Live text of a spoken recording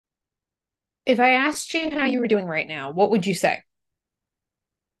If I asked you how you were doing right now, what would you say?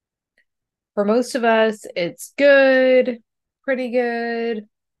 For most of us, it's good, pretty good,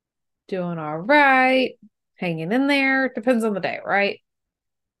 doing all right, hanging in there. Depends on the day, right?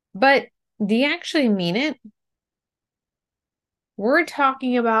 But do you actually mean it? We're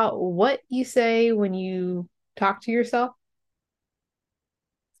talking about what you say when you talk to yourself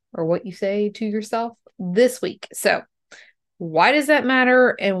or what you say to yourself this week. So, why does that matter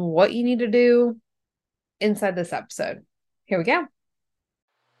and what you need to do inside this episode? Here we go.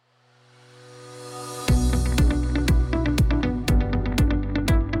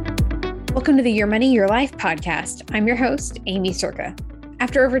 Welcome to the Your Money, Your Life podcast. I'm your host, Amy Circa.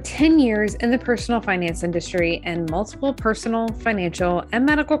 After over 10 years in the personal finance industry and multiple personal, financial, and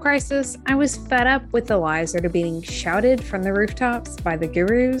medical crises, I was fed up with the lies that are being shouted from the rooftops by the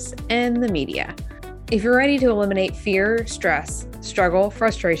gurus and the media. If you're ready to eliminate fear, stress, struggle,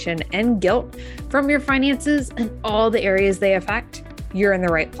 frustration, and guilt from your finances and all the areas they affect, you're in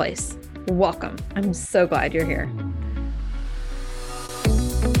the right place. Welcome. I'm so glad you're here.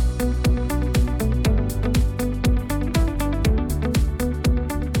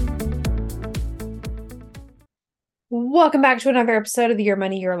 Welcome back to another episode of the Your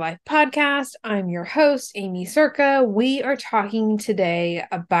Money, Your Life podcast. I'm your host, Amy Circa. We are talking today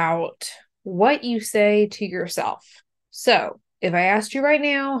about what you say to yourself. So, if I asked you right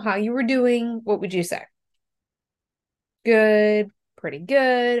now how you were doing, what would you say? Good, pretty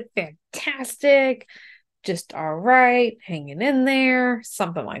good, fantastic, just all right, hanging in there,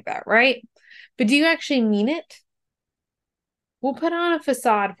 something like that, right? But do you actually mean it? We'll put on a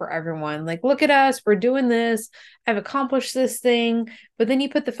facade for everyone. Like, look at us, we're doing this. I've accomplished this thing. But then you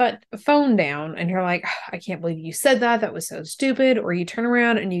put the phone down and you're like, I can't believe you said that. That was so stupid. Or you turn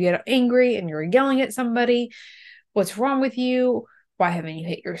around and you get angry and you're yelling at somebody. What's wrong with you? Why haven't you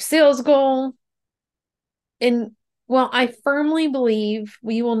hit your sales goal? And well, I firmly believe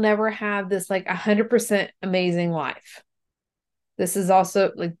we will never have this like 100% amazing life. This is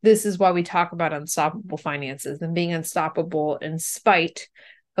also like, this is why we talk about unstoppable finances and being unstoppable in spite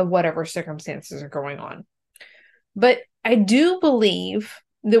of whatever circumstances are going on. But I do believe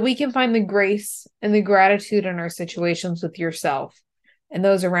that we can find the grace and the gratitude in our situations with yourself and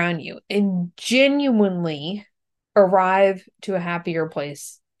those around you and genuinely arrive to a happier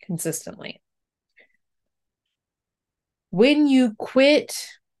place consistently. When you quit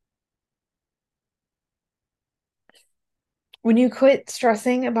when you quit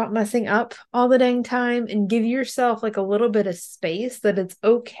stressing about messing up all the dang time and give yourself like a little bit of space that it's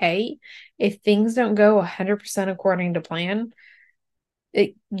okay if things don't go 100% according to plan,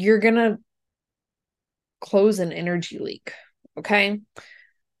 you're going to close an energy leak. Okay.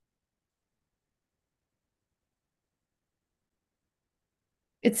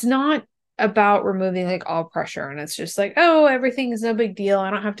 It's not about removing like all pressure and it's just like, oh, everything is no big deal.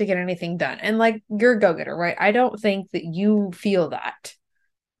 I don't have to get anything done. And like, you're a go getter, right? I don't think that you feel that.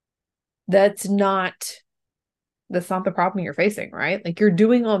 That's not that's not the problem you're facing, right? Like you're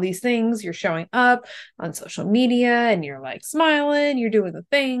doing all these things, you're showing up on social media and you're like smiling, you're doing the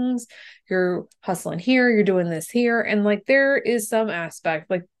things, you're hustling here, you're doing this here. And like there is some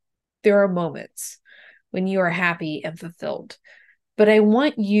aspect, like there are moments when you are happy and fulfilled. But I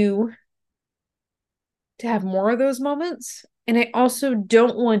want you to have more of those moments. And I also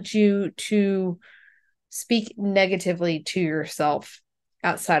don't want you to speak negatively to yourself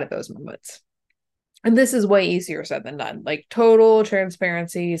outside of those moments. And this is way easier said than done. Like total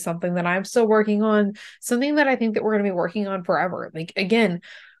transparency, something that I'm still working on, something that I think that we're going to be working on forever. Like again,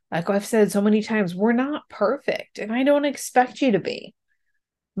 like I've said so many times, we're not perfect and I don't expect you to be.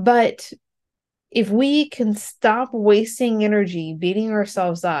 But if we can stop wasting energy beating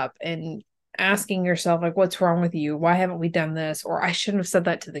ourselves up and asking yourself like what's wrong with you, why haven't we done this, or I shouldn't have said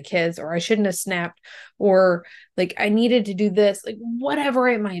that to the kids, or I shouldn't have snapped, or like I needed to do this, like whatever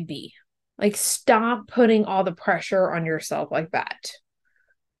it might be, like stop putting all the pressure on yourself like that,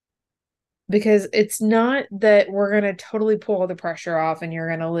 because it's not that we're going to totally pull all the pressure off and you're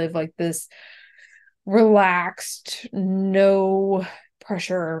going to live like this relaxed, no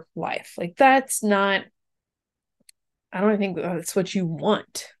pressure life. Like that's not, I don't think that's what you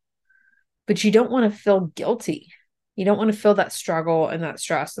want, but you don't want to feel guilty. You don't want to feel that struggle and that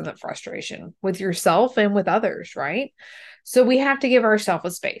stress and that frustration with yourself and with others, right? So we have to give ourselves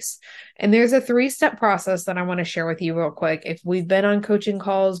a space. And there's a 3-step process that I want to share with you real quick. If we've been on coaching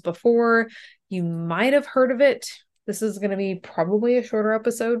calls before, you might have heard of it. This is going to be probably a shorter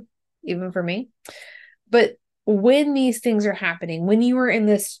episode, even for me. But when these things are happening, when you are in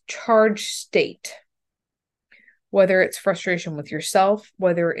this charged state, whether it's frustration with yourself,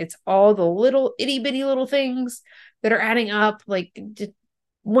 whether it's all the little itty bitty little things that are adding up, like just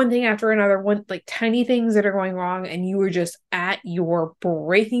one thing after another, one like tiny things that are going wrong, and you were just at your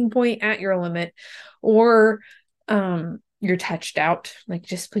breaking point, at your limit, or you're touched out. Like,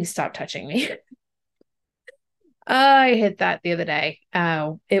 just please stop touching me. I hit that the other day.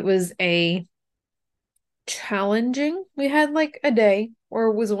 It was a challenging. We had like a day where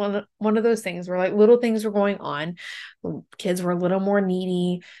it was one of those things where like little things were going on. Kids were a little more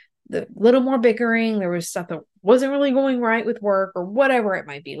needy, the little more bickering. There was stuff that wasn't really going right with work or whatever it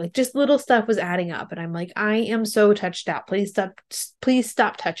might be. Like just little stuff was adding up. And I'm like, I am so touched out. Please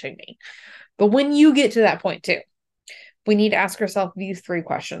stop touching me. But when you get to that point too, we need to ask ourselves these 3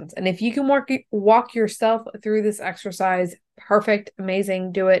 questions. And if you can walk yourself through this exercise, perfect,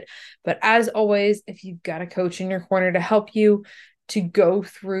 amazing, do it. But as always, if you've got a coach in your corner to help you to go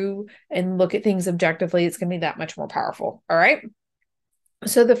through and look at things objectively, it's going to be that much more powerful. All right.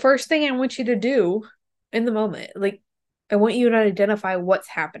 So the first thing I want you to do in the moment, like I want you to identify what's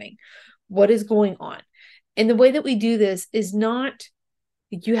happening, what is going on. And the way that we do this is not,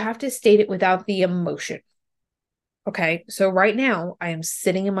 you have to state it without the emotion. Okay, so right now I am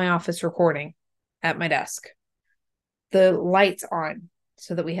sitting in my office recording at my desk. The lights on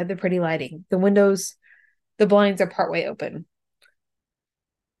so that we have the pretty lighting. The windows, the blinds are partway open.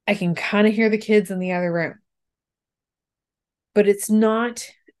 I can kind of hear the kids in the other room. But it's not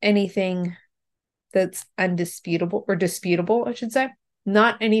anything that's undisputable or disputable, I should say.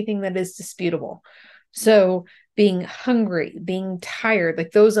 Not anything that is disputable. So being hungry, being tired,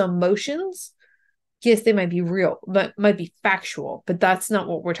 like those emotions, yes, they might be real, but might be factual, but that's not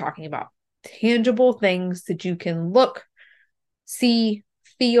what we're talking about. Tangible things that you can look, see,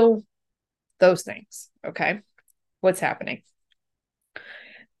 feel, those things. Okay. What's happening?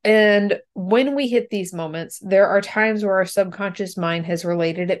 And when we hit these moments, there are times where our subconscious mind has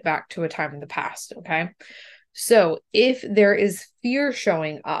related it back to a time in the past. Okay. So if there is fear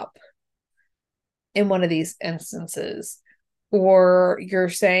showing up in one of these instances, or you're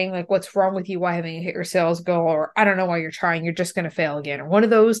saying like, what's wrong with you? Why haven't you hit your sales goal? Or I don't know why you're trying. You're just going to fail again. Or one of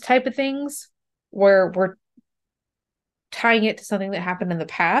those type of things where we're tying it to something that happened in the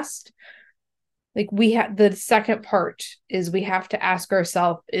past. Like we have the second part is we have to ask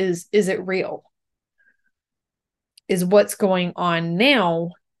ourselves, is it real? Is what's going on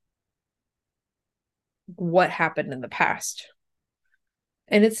now what happened in the past?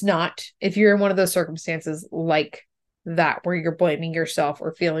 And it's not, if you're in one of those circumstances like that where you're blaming yourself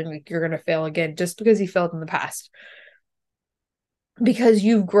or feeling like you're going to fail again just because you failed in the past, because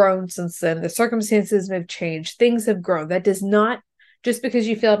you've grown since then. The circumstances have changed, things have grown. That does not, just because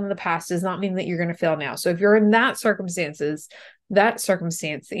you failed in the past does not mean that you're going to fail now. So if you're in that circumstance,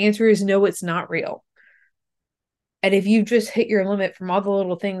 the answer is no, it's not real. And if you just hit your limit from all the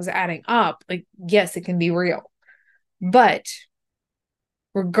little things adding up, like yes, it can be real. But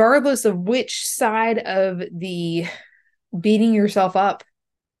regardless of which side of the beating yourself up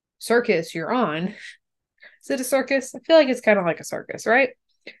circus you're on, is it a circus? I feel like it's kind of like a circus, right?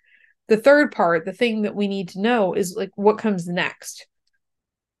 The third part, the thing that we need to know is like, what comes next?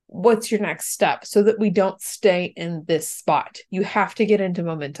 What's your next step so that we don't stay in this spot? You have to get into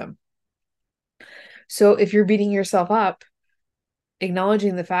momentum. So if you're beating yourself up,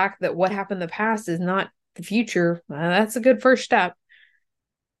 acknowledging the fact that what happened in the past is not the future, that's a good first step.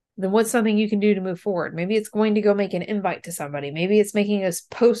 Then what's something you can do to move forward? Maybe it's going to go make an invite to somebody. Maybe it's making a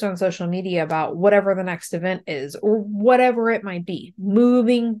post on social media about whatever the next event is or whatever it might be.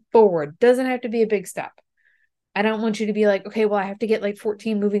 Moving forward doesn't have to be a big step. I don't want you to be like, okay, well, I have to get like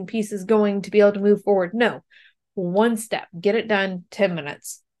 14 moving pieces going to be able to move forward. No, one step, get it done, 10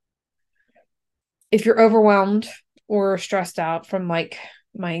 minutes. If you're overwhelmed or stressed out from like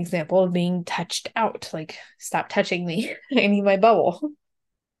my example of being touched out, like stop touching me, I need my bubble.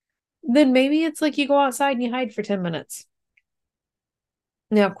 Then maybe it's like you go outside and you hide for 10 minutes.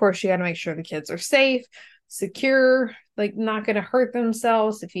 Now, of course, you got to make sure the kids are safe, secure, like not going to hurt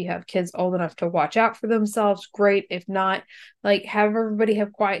themselves. If you have kids old enough to watch out for themselves, great. If not, like have everybody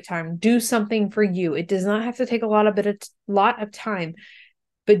have quiet time. Do something for you. It does not have to take a lot of time,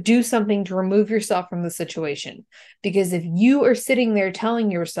 but do something to remove yourself from the situation. Because if you are sitting there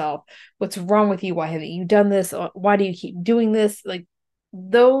telling yourself, what's wrong with you? Why haven't you done this? Why do you keep doing this? Like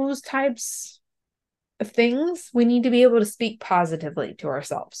those types of things, we need to be able to speak positively to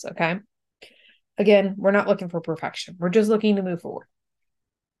ourselves. Okay. Again, we're not looking for perfection. We're just looking to move forward.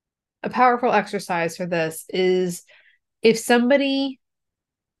 A powerful exercise for this is if somebody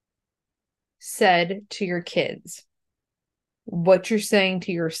said to your kids what you're saying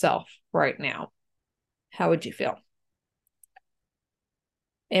to yourself right now. how would you feel?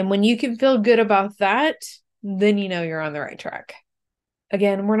 And when you can feel good about that, then you know you're on the right track.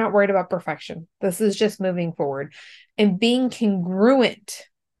 Again, we're not worried about perfection. This is just moving forward and being congruent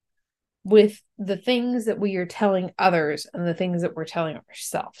with the things that we are telling others and the things that we're telling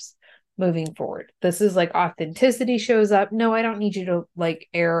ourselves moving forward. This is like authenticity shows up. No, I don't need you to like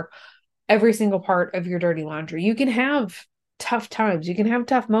air every single part of your dirty laundry. You can have tough times. You can have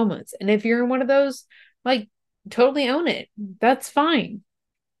tough moments. And if you're in one of those, like totally own it. That's fine.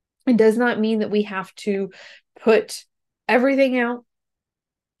 It does not mean that we have to put everything out,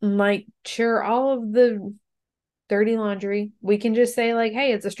 like share all of the dirty laundry. We can just say like,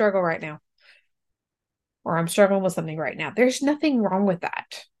 hey, it's a struggle right now. Or I'm struggling with something right now. There's nothing wrong with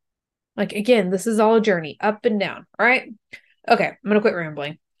that. Like, again, this is all a journey up and down. All right. Okay. I'm going to quit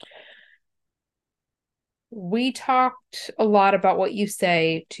rambling. We talked a lot about what you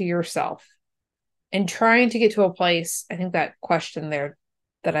say to yourself and trying to get to a place. I think that question there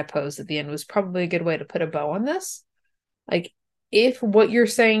that I posed at the end was probably a good way to put a bow on this. Like, if what you're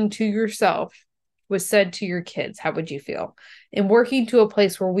saying to yourself was said to your kids, how would you feel? And working to a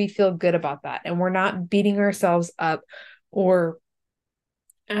place where we feel good about that and we're not beating ourselves up or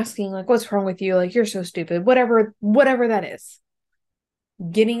asking like, what's wrong with you? Like, you're so stupid, whatever that is.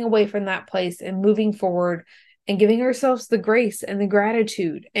 Getting away from that place and moving forward and giving ourselves the grace and the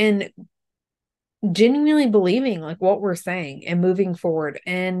gratitude and genuinely believing like what we're saying and moving forward.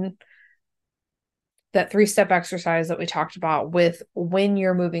 And that 3-step exercise that we talked about with when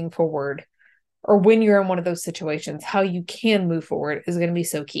you're moving forward or when you're in one of those situations, how you can move forward is going to be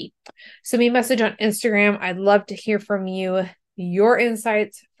so key. Send me a message on Instagram. I'd love to hear from you, your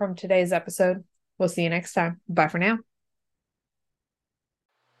insights from today's episode. We'll see you next time. Bye for now.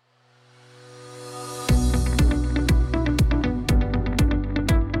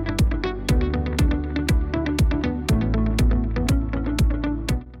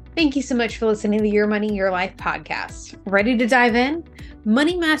 Thank you so much for listening to Your Money, Your Life podcast. Ready to dive in?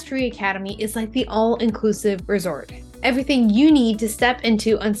 Money Mastery Academy is like the all-inclusive resort. Everything you need to step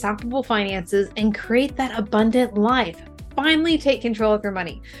into unstoppable finances and create that abundant life. Finally take control of your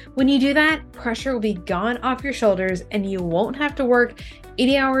money. When you do that, pressure will be gone off your shoulders and you won't have to work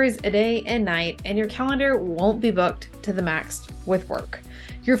 80 hours a day and night, and your calendar won't be booked to the max with work.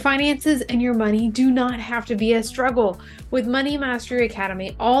 Your finances and your money do not have to be a struggle. With Money Mastery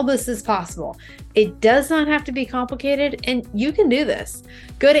Academy, all this is possible. It does not have to be complicated, and you can do this.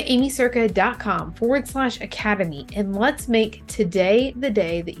 Go to amycirca.com/academy, and let's make today the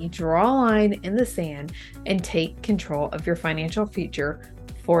day that you draw a line in the sand and take control of your financial future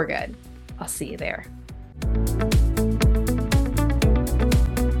for good. I'll see you there.